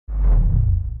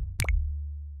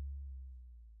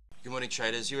morning,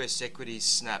 traders. US equities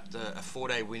snapped a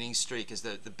four-day winning streak as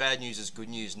the bad news is good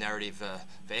news narrative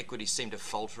for equities seemed to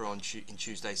falter in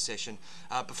Tuesday's session.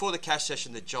 Before the cash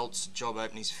session, the JOLTS job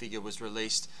openings figure was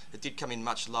released. It did come in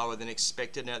much lower than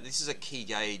expected. Now, this is a key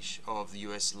gauge of the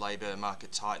US labour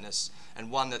market tightness and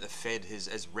one that the Fed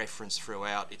has referenced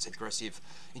throughout its aggressive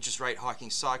interest rate hiking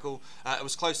cycle. It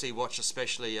was closely watched,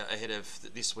 especially ahead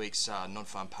of this week's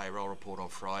non-farm payroll report on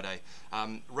Friday.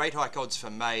 Rate hike odds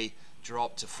for May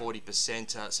dropped to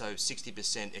 40%, so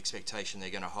 60% expectation they're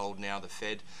going to hold now, the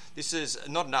Fed. This is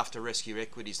not enough to rescue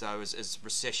equities, though, as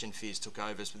recession fears took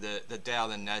over, with the Dow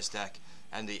and NASDAQ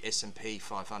and the S&P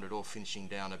 500 all finishing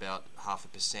down about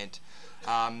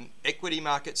 0.5%. Equity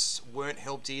markets weren't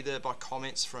helped either by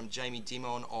comments from Jamie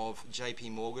Dimon of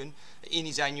JP Morgan. In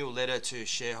his annual letter to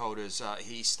shareholders,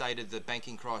 he stated the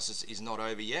banking crisis is not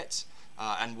over yet.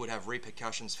 And would have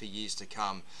repercussions for years to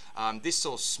come. This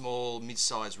saw small,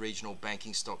 mid-sized regional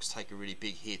banking stocks take a really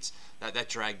big hit. That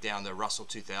dragged down the Russell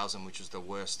 2000, which was the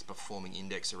worst performing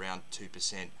index, around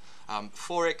 2%.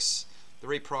 Forex, the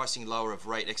repricing lower of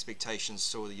rate expectations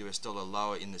saw the US dollar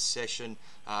lower in the session.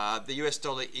 The US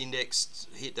dollar index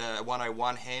hit a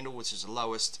 101 handle, which is the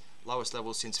lowest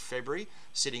level since February,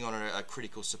 sitting on a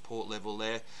critical support level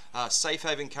there. Safe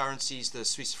haven currencies, the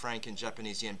Swiss franc and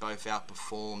Japanese yen, both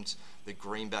outperformed the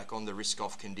greenback on the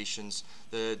risk-off conditions.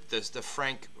 The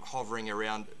franc hovering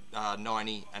around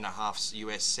 90.5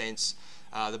 US cents.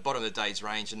 The bottom of the day's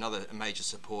range, another major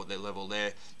support level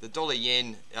there. The dollar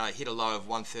yen hit a low of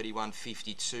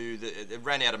 131.52. It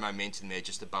ran out of momentum there,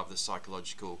 just above the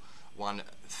psychological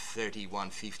 130,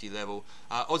 150 level.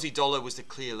 Aussie dollar was the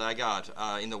clear laggard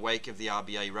in the wake of the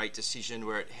RBA rate decision,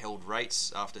 where it held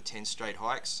rates after 10 straight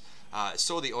hikes. It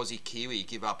saw the Aussie Kiwi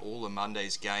give up all of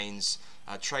Monday's gains,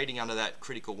 trading under that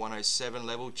critical 107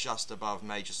 level, just above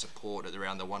major support at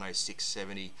around the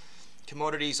 106.70.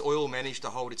 Commodities, oil managed to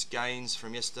hold its gains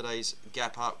from yesterday's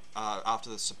gap up after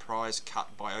the surprise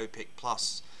cut by OPEC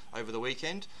Plus over the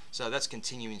weekend. So that's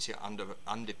continuing to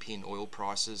underpin oil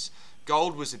prices.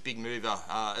 Gold was a big mover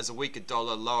as a weaker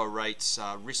dollar, lower rates,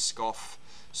 risk off,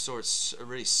 saw it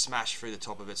really smash through the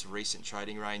top of its recent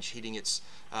trading range, hitting its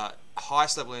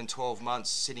highest level in 12 months,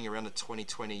 sitting around the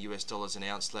 2020 US dollars an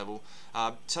ounce level.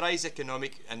 Today's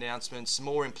economic announcements,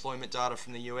 more employment data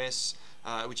from the US,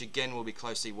 which again will be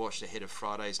closely watched ahead of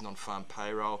Friday's non-farm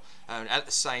payroll. And at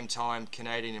the same time,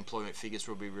 Canadian employment figures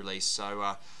will be released,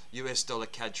 so US dollar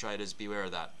CAD traders, beware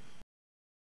of that.